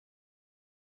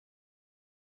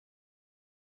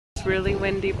it's really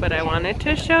windy, but I wanted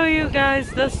to show you guys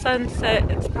the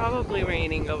sunset. It's probably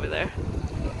raining over there.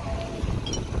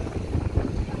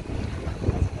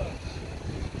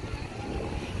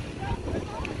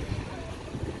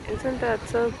 Isn't that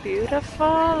so beautiful?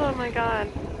 Oh my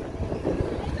god.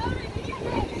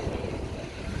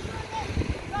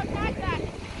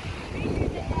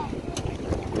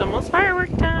 It's almost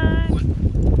firework time.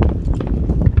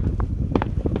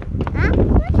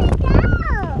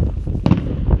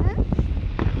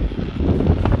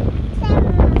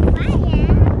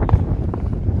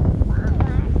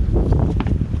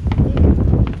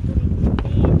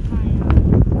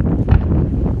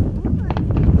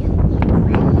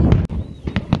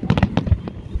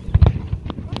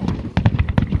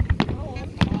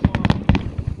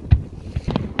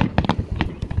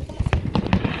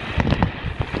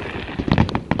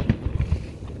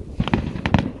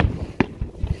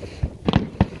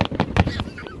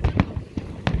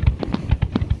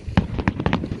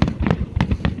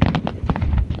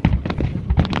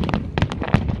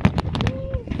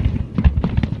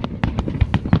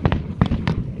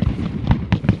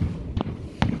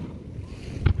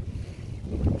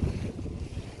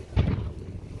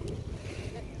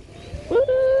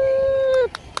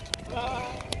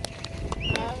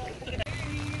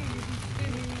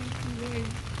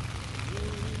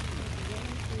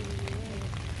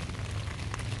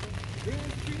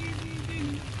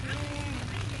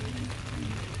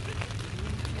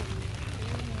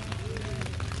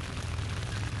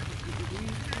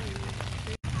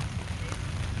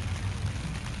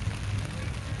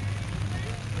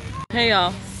 Hey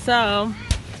y'all, so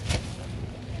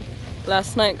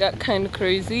last night got kind of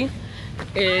crazy.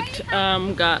 It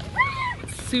got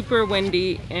super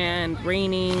windy and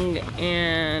raining,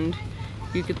 and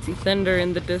you could see thunder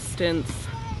in the distance.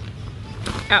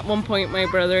 At one point my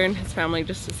brother and his family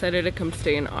just decided to come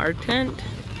stay in our tent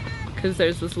because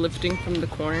theirs was lifting from the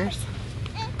corners,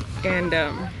 and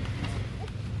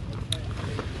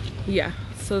yeah,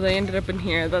 so they ended up in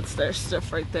here. That's their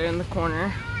stuff right there in the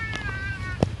corner.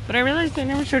 But I realized I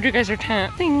never showed you guys our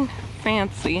tent. Nothing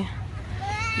fancy.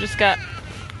 Just got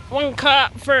one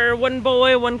cot for one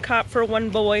boy, one cot for one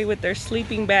boy with their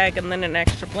sleeping bag, and then an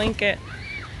extra blanket.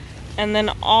 And then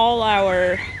all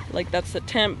our, like, that's the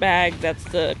tent bag, that's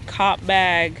the cot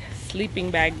bag,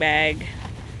 sleeping bag.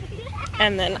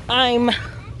 And then I'm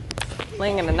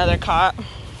laying in another cot.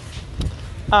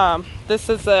 This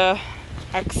is a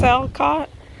XL cot.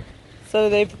 So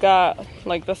they've got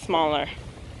like the smaller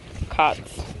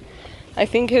cots. I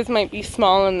think his might be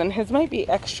small, and then his might be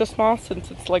extra small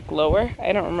since it's like lower.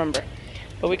 I don't remember.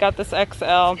 But we got this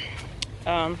XL.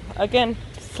 Again,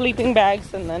 sleeping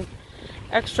bags and then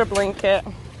extra blanket.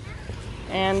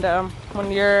 And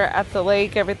when you're at the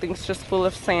lake, everything's just full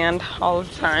of sand all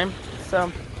the time.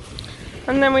 So,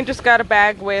 and then we just got a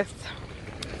bag with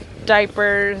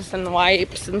diapers and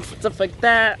wipes and stuff like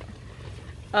that.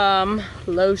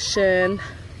 Lotion,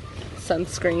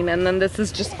 sunscreen, and then this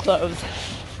is just clothes.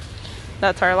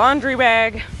 That's our laundry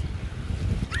bag.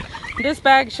 This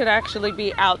bag should actually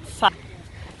be outside.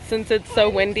 Since it's so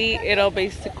windy, it'll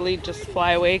basically just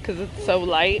fly away because it's so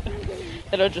light.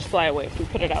 It'll just fly away if we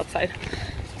put it outside.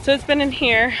 So it's been in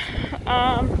here.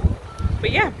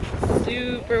 But yeah,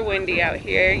 super windy out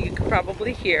here. You could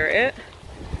probably hear it.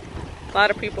 A lot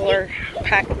of people are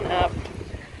packing up.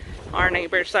 Our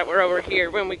neighbors that were over here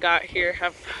when we got here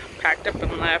have packed up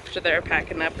and left. They're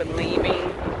packing up and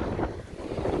leaving.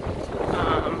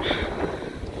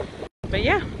 But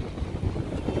yeah,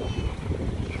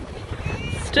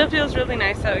 still feels really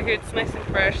nice out here. It's nice and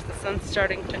fresh. The sun's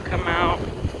starting to come out.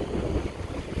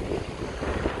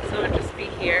 So we'll just be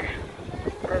here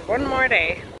for one more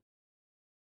day.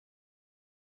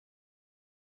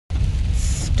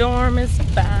 Storm is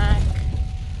back.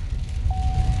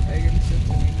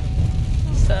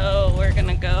 So we're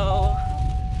gonna go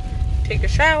take a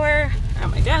shower at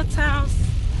my dad's house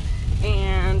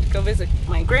and go visit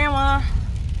my grandma.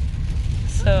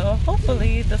 So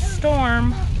hopefully the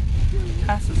storm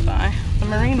passes by. The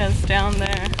marina's down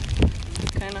there.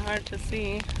 It's kind of hard to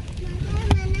see.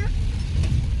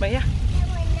 But yeah.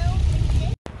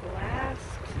 Last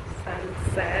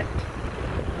sunset.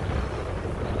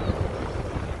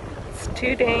 It's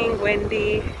too dang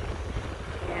windy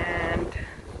and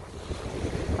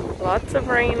lots of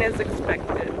rain is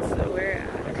expected, so we're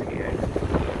out of here.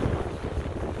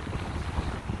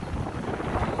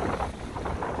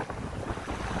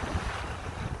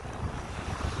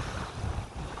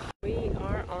 We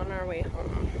are on our way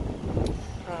home.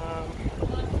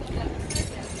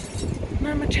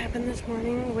 Not much happened And this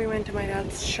morning we went to my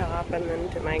dad's shop and then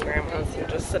to my grandma's and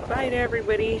just said bye to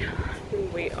everybody.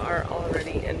 And we are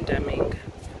already in Deming,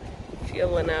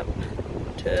 fueling up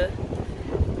to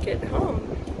get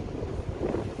home.